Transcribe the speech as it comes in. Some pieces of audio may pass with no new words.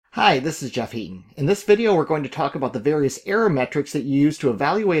Hi, this is Jeff Heaton. In this video, we're going to talk about the various error metrics that you use to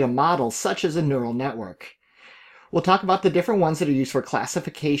evaluate a model such as a neural network. We'll talk about the different ones that are used for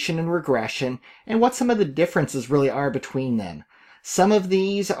classification and regression, and what some of the differences really are between them. Some of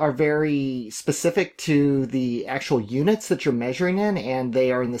these are very specific to the actual units that you're measuring in, and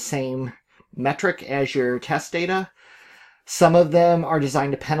they are in the same metric as your test data. Some of them are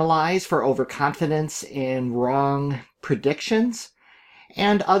designed to penalize for overconfidence in wrong predictions.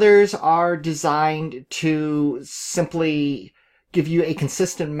 And others are designed to simply give you a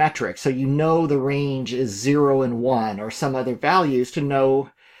consistent metric, so you know the range is 0 and 1, or some other values to know,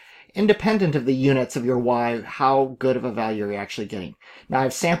 independent of the units of your y, how good of a value you're actually getting. Now, I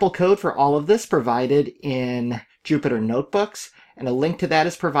have sample code for all of this provided in Jupyter Notebooks, and a link to that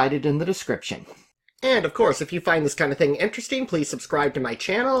is provided in the description. And of course, if you find this kind of thing interesting, please subscribe to my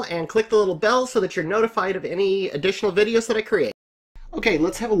channel and click the little bell so that you're notified of any additional videos that I create. Okay,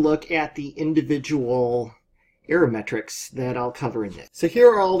 let's have a look at the individual error metrics that I'll cover in this. So here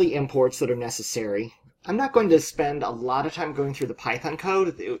are all the imports that are necessary. I'm not going to spend a lot of time going through the Python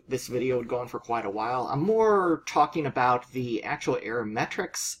code. This video would go on for quite a while. I'm more talking about the actual error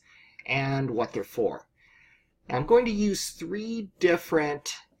metrics and what they're for. Now, I'm going to use three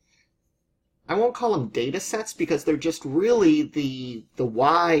different, I won't call them data sets because they're just really the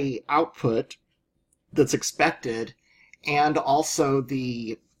Y output that's expected, and also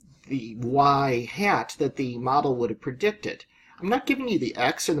the y hat that the model would have predicted. I'm not giving you the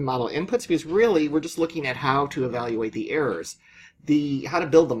x or the model inputs because really we're just looking at how to evaluate the errors. How to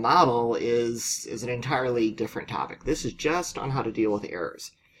build the model is an entirely different topic. This is just on how to deal with errors.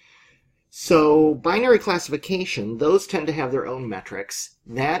 So binary classification, those tend to have their own metrics.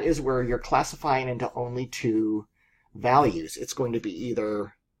 That is where you're classifying into only two values. It's going to be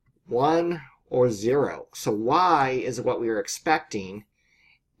either 1 or 0. So y is what we are expecting,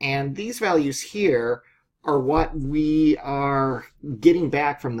 and these values here are what we are getting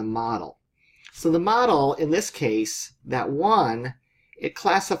back from the model. So the model, in this case, that 1, it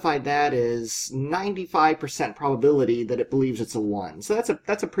classified that as 95% probability that it believes it's a 1. So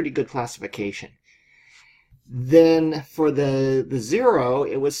that's a pretty good classification. Then for the 0,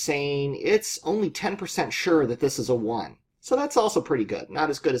 it was saying it's only 10% sure that this is a 1. So that's also pretty good. Not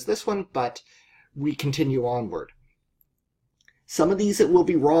as good as this one, but we continue onward. Some of these it will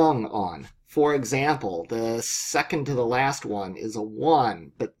be wrong on. For example, the second to the last one is a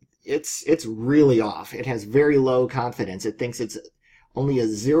 1, but it's really off. It has very low confidence. It thinks it's only a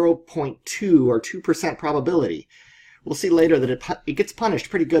 0.2 or 2% probability. We'll see later that it gets punished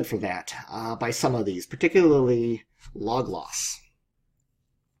pretty good for that by some of these, particularly log loss.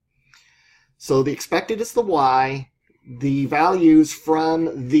 So the expected is the y. The values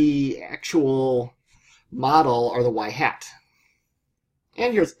from the actual model are the y hat.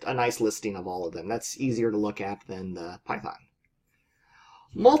 And here's a nice listing of all of them. That's easier to look at than the Python.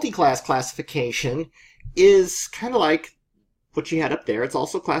 Multi-class classification is kind of like what you had up there. It's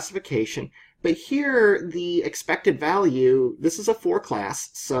also classification. But here, the expected value, this is a 4 class,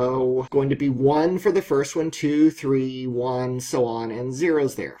 so going to be 1 for the first one, 2, 3, 1, so on, and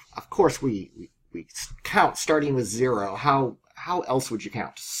 0's there. Of course, we count starting with 0. How else would you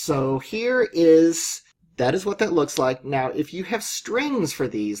count? So that is what that looks like. Now, if you have strings for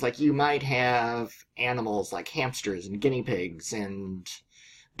these, like you might have animals like hamsters and guinea pigs and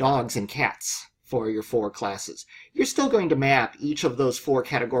dogs and cats for your 4 classes, you're still going to map each of those 4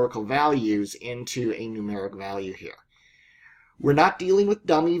 categorical values into a numeric value here. We're not dealing with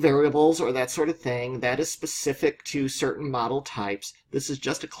dummy variables or that sort of thing. That is specific to certain model types. This is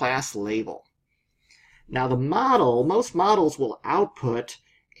just a class label. Now the model, most models will output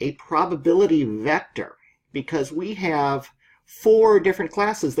a probability vector because we have 4 different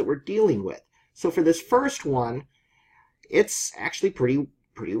classes that we're dealing with. So for this first one, it's actually pretty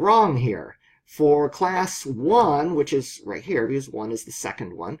wrong here. For class 1, which is right here, because 1 is the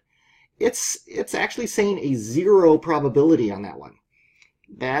second one, it's actually saying a 0 probability on that one.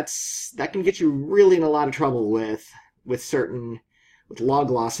 That can get you really in a lot of trouble with log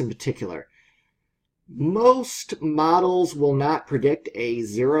loss in particular. Most models will not predict a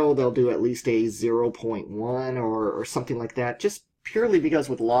 0. They'll do at least a 0.1 or something like that, just purely because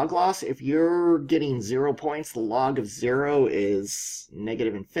with log loss, if you're getting 0 points, the log of 0 is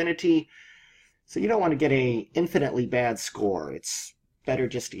negative infinity. So you don't want to get an infinitely bad score. It's better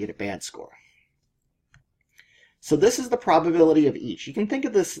just to get a bad score. So this is the probability of each. You can think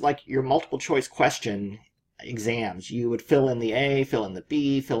of this like your multiple choice question exams. You would fill in the A, fill in the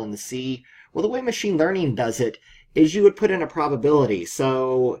B, fill in the C. Well, the way machine learning does it is you would put in a probability.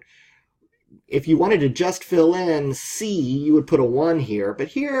 So if you wanted to just fill in C, you would put a 1 here. But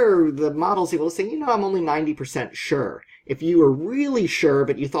here, the model's able to say, I'm only 90% sure. If you were really sure,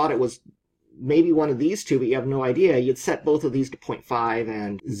 but you thought it was maybe one of these two, but you have no idea, you'd set both of these to 0.5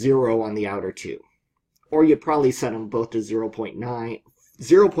 and 0 on the outer two. Or you'd probably set them both to 0.49,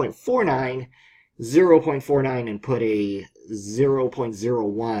 0.49, and put a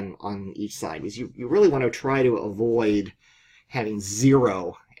 0.01 on each side. Because you really want to try to avoid having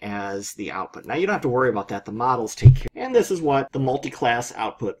 0 as the output. Now you don't have to worry about that. The models take care. And this is what the multi-class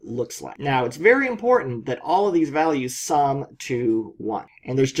output looks like. Now it's very important that all of these values sum to 1.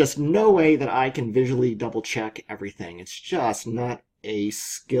 And there's just no way that I can visually double check everything. It's just not a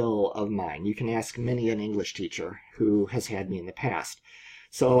skill of mine. You can ask many an English teacher who has had me in the past.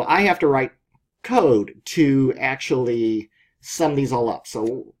 So I have to write code to actually sum these all up.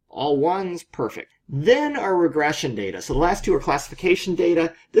 So all ones, perfect. Then our regression data. So the last two are classification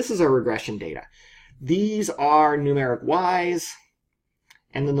data. This is our regression data. These are numeric y's,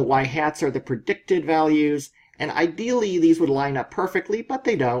 and then the y-hats are the predicted values. And ideally, these would line up perfectly, but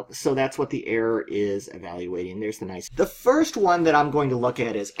they don't. So that's what the error is evaluating. There's the nice. The first one that I'm going to look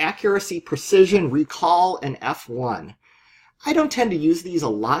at is accuracy, precision, recall, and F1. I don't tend to use these a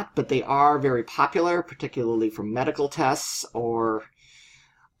lot, but they are very popular, particularly for medical tests or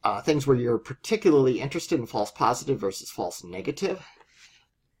things where you're particularly interested in false positive versus false negative.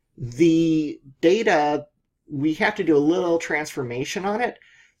 The data, we have to do a little transformation on it.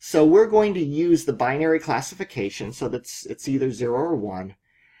 So we're going to use the binary classification, so that's it's either 0 or 1.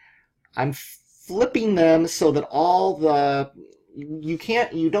 I'm flipping them so that all the, you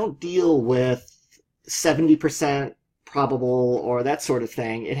don't deal with 70% probable or that sort of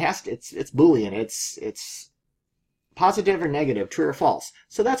thing. It has to, it's Boolean. It's positive or negative, true or false.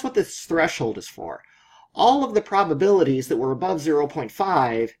 So that's what this threshold is for. All of the probabilities that were above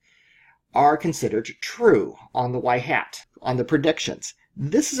 0.5 are considered true on the y-hat, on the predictions.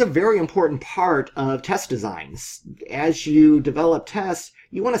 This is a very important part of test designs. As you develop tests,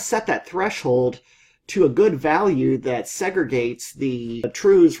 you want to set that threshold to a good value that segregates the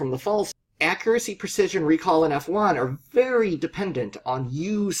trues from the false. Accuracy, precision, recall, and F1 are very dependent on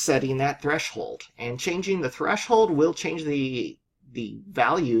you setting that threshold. And changing the threshold will change the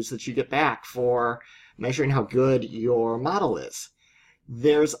values that you get back for measuring how good your model is.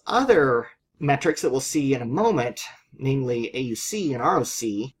 There's other metrics that we'll see in a moment, namely AUC and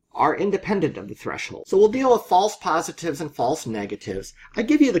ROC, are independent of the threshold. So we'll deal with false positives and false negatives. I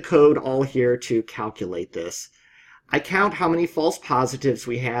give you the code all here to calculate this. I count how many false positives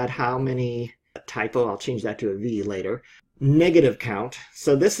we had, how many, typo, I'll change that to a V later, negative count.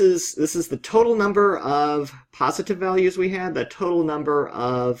 So this is the total number of positive values we had, the total number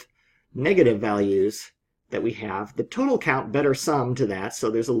of negative values that we have. The total count better sum to that, so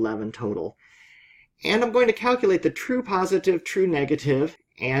there's 11 total. And I'm going to calculate the true positive, true negative,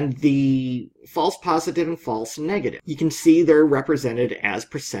 and the false positive and false negative. You can see they're represented as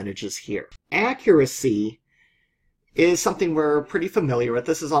percentages here. Accuracy is something we're pretty familiar with.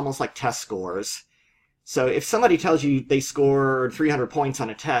 This is almost like test scores. So if somebody tells you they scored 300 points on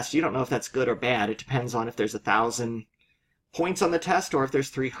a test, you don't know if that's good or bad. It depends on if there's 1,000 points on the test or if there's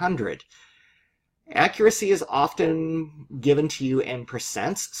 300. Accuracy is often given to you in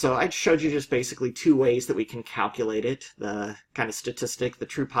percents. So I showed you just basically two ways that we can calculate it. The kind of statistic, the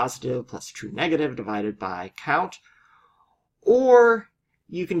true positive plus true negative divided by count. Or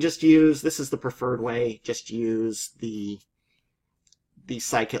you can just use, this is the preferred way, just use the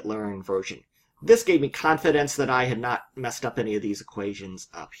scikit-learn version. This gave me confidence that I had not messed up any of these equations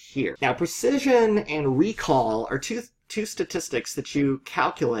up here. Now, precision and recall are two statistics that you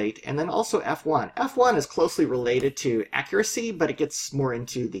calculate, and then also F1. F1 is closely related to accuracy, but it gets more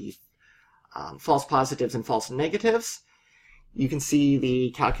into the false positives and false negatives. You can see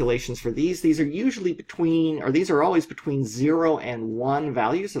the calculations for these. These are usually between, or these are always between 0 and 1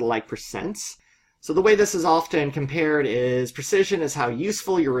 values that are like percents. So the way this is often compared is precision is how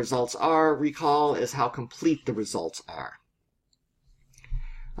useful your results are, recall is how complete the results are.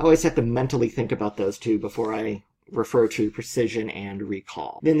 I always have to mentally think about those two before I refer to precision and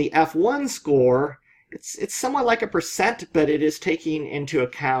recall. Then the F1 score, it's somewhat like a percent, but it is taking into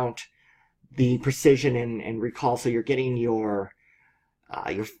account the precision and recall, so you're getting your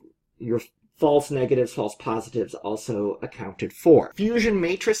false negatives, false positives also accounted for. Fusion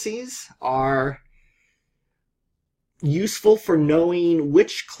matrices are useful for knowing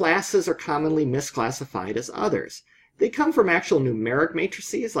which classes are commonly misclassified as others. They come from actual numeric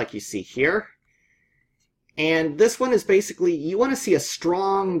matrices like you see here. And this one is basically, you want to see a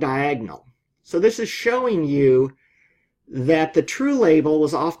strong diagonal. So this is showing you that the true label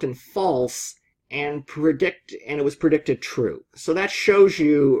was often false and it was predicted true. So that shows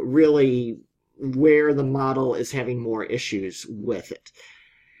you really where the model is having more issues with it.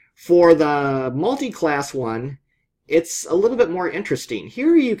 For the multi-class one, it's a little bit more interesting.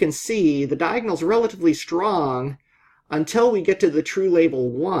 Here you can see the diagonal's relatively strong until we get to the true label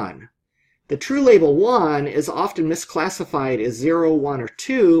 1. The true label 1 is often misclassified as 0, 1, or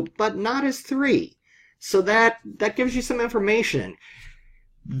 2, but not as 3. So that gives you some information.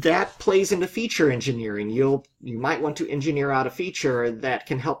 That plays into feature engineering. You might want to engineer out a feature that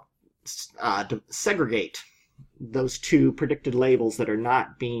can help segregate those two predicted labels that are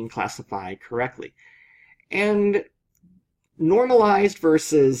not being classified correctly. And normalized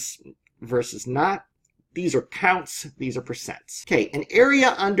versus not, these are counts, these are percents. Okay, an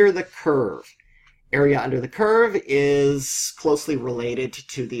area under the curve. Area under the curve is closely related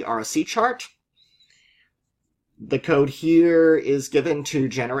to the RMSE chart. The code here is given to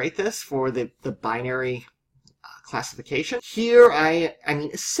generate this for the binary classification. Here, I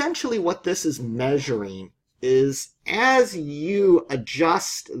mean, essentially what this is measuring is as you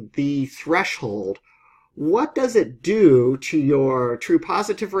adjust the threshold, what does it do to your true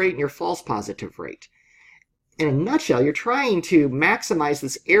positive rate and your false positive rate? In a nutshell, you're trying to maximize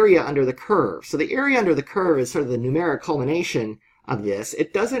this area under the curve. So the area under the curve is sort of the numeric culmination of this.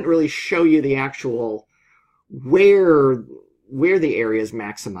 It doesn't really show you the actual where the area is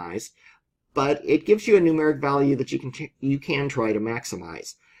maximized, but it gives you a numeric value that you can try to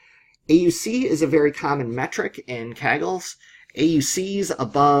maximize. AUC is a very common metric in Kaggle's. AUCs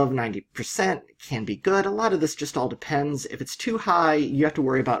above 90% can be good. A lot of this just all depends. If it's too high, you have to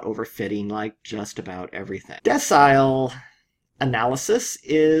worry about overfitting like just about everything. Decile analysis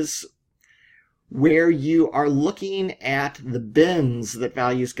is where you are looking at the bins that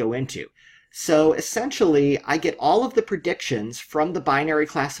values go into. So essentially, I get all of the predictions from the binary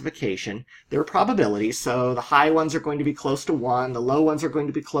classification. There are probabilities, so the high ones are going to be close to 1, the low ones are going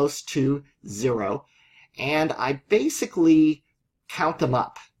to be close to 0. And I basically count them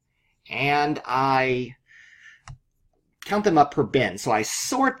up. And I count them up per bin. So I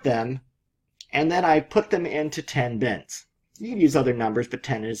sort them, and then I put them into 10 bins. You can use other numbers, but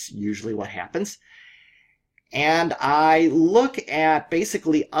 10 is usually what happens. And I look at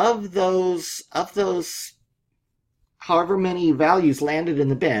basically of those however many values landed in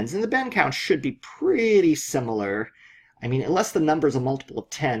the bins, and the bin count should be pretty similar. I mean, unless the number is a multiple of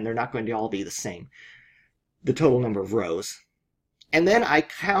 10, they're not going to all be the same, the total number of rows. And then I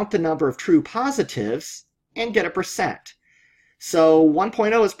count the number of true positives and get a percent. So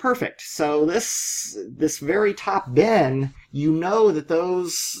 1.0 is perfect. So this very top bin, you know that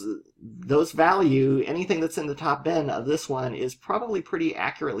those value, anything that's in the top bin of this one is probably pretty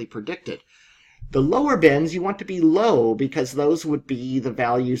accurately predicted. The lower bins you want to be low because those would be the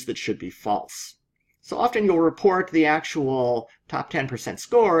values that should be false. So often you'll report the actual top 10%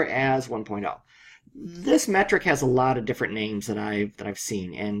 score as 1.0. This metric has a lot of different names that I've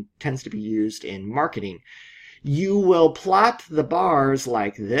seen and tends to be used in marketing. You will plot the bars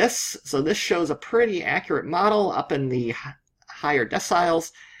like this. So this shows a pretty accurate model up in the higher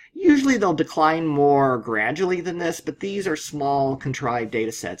deciles. Usually they'll decline more gradually than this, but these are small contrived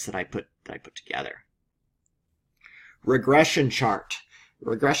data sets that I put together. Regression chart.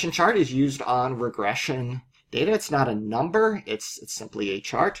 Regression chart is used on regression data. It's not a number, it's simply a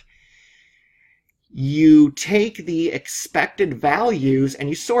chart. You take the expected values and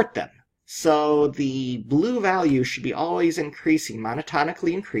you sort them. So the blue value should be always increasing,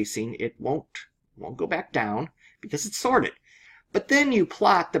 monotonically increasing. It won't go back down because it's sorted. But then you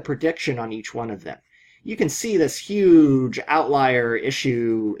plot the prediction on each one of them. You can see this huge outlier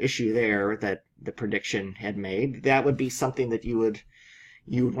issue there that the prediction had made. That would be something that you would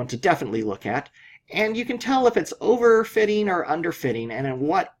want to definitely look at. And you can tell if it's overfitting or underfitting and in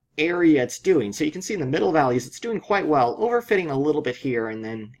what area it's doing. So you can see in the middle values it's doing quite well, overfitting a little bit here and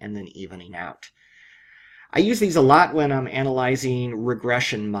then evening out. I use these a lot when I'm analyzing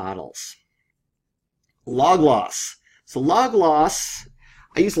regression models. Log loss. So log loss,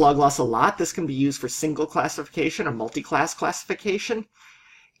 I use log loss a lot. This can be used for single classification or multi-class classification.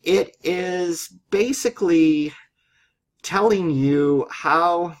 It is basically telling you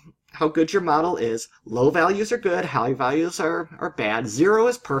how good your model is. Low values are good, high values are bad. 0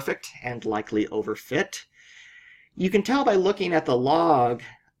 is perfect and likely overfit. You can tell by looking at the log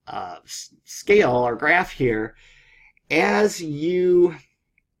scale or graph here, as you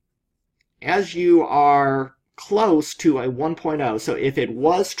are close to a 1.0, so if it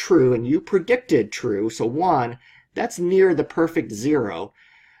was true and you predicted true, so 1, that's near the perfect 0.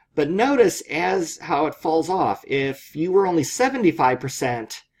 But notice how it falls off. If you were only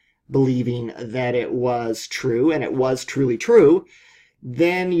 75% believing that it was true, and it was truly true,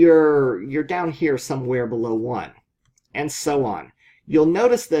 then you're down here somewhere below 1, and so on. You'll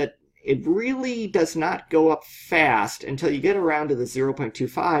notice that it really does not go up fast until you get around to the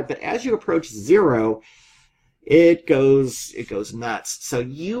 0.25, but as you approach 0, it goes nuts. So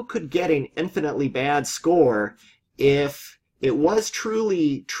you could get an infinitely bad score if it was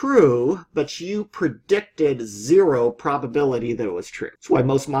truly true, but you predicted 0 probability that it was true. That's why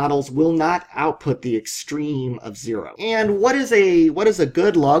most models will not output the extreme of 0. And what is a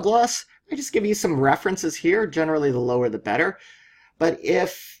good log loss? I just give you some references here. Generally, the lower the better. But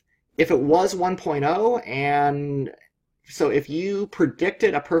if it was 1.0, and so if you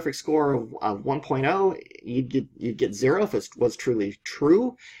predicted a perfect score of 1.0, you'd get 0 if it was truly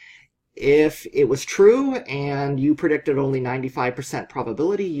true. If it was true and you predicted only 95%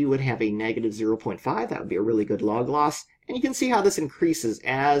 probability, you would have a negative 0.5. That would be a really good log loss. And you can see how this increases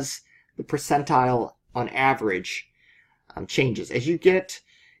as the percentile on average changes.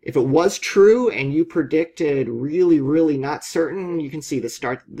 If it was true and you predicted really, really not certain, you can see this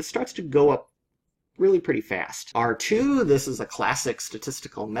starts to go up really pretty fast. R2, this is a classic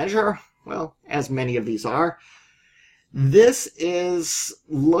statistical measure. Well, as many of these are. This is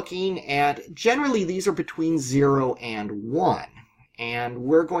looking at, generally these are between 0 and 1. And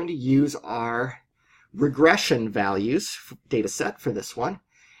we're going to use our regression values data set for this one.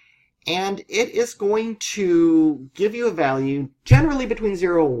 And it is going to give you a value generally between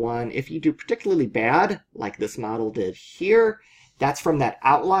 0 and 1. If you do particularly bad, like this model did here, that's from that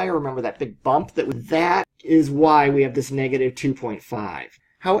outlier. Remember that big bump? That is why we have this negative 2.5.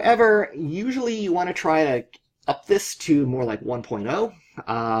 However, usually you want to try to up this to more like 1.0,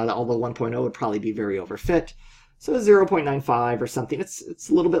 although 1.0 would probably be very overfit. So 0.95 or something. It's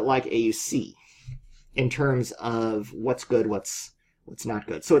a little bit like AUC in terms of what's good, what's not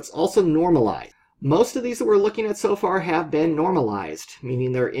good. So it's also normalized. Most of these that we're looking at so far have been normalized,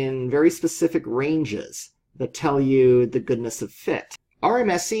 meaning they're in very specific ranges that tell you the goodness of fit.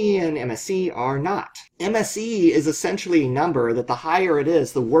 RMSE and MSE are not. MSE is essentially a number that the higher it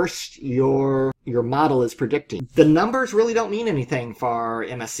is, the worse your model is predicting. The numbers really don't mean anything for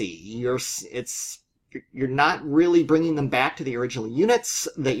MSE. You're not really bringing them back to the original units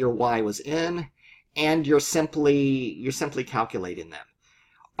that your Y was in, and you're simply calculating them.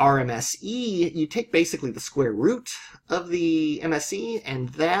 RMSE, you take basically the square root of the MSE, and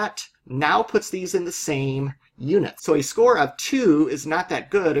that now puts these in the same unit. So a score of 2 is not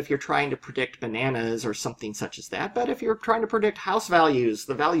that good if you're trying to predict bananas or something such as that, but if you're trying to predict house values,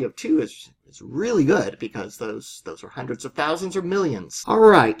 the value of 2 is really good because those are hundreds of thousands or millions. All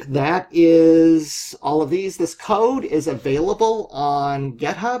right, that is all of these. This code is available on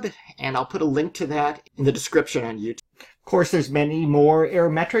GitHub, and I'll put a link to that in the description on YouTube. Of course, there's many more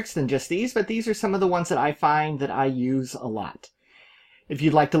error metrics than just these, but these are some of the ones that I find that I use a lot. If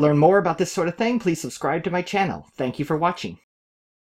you'd like to learn more about this sort of thing, please subscribe to my channel. Thank you for watching.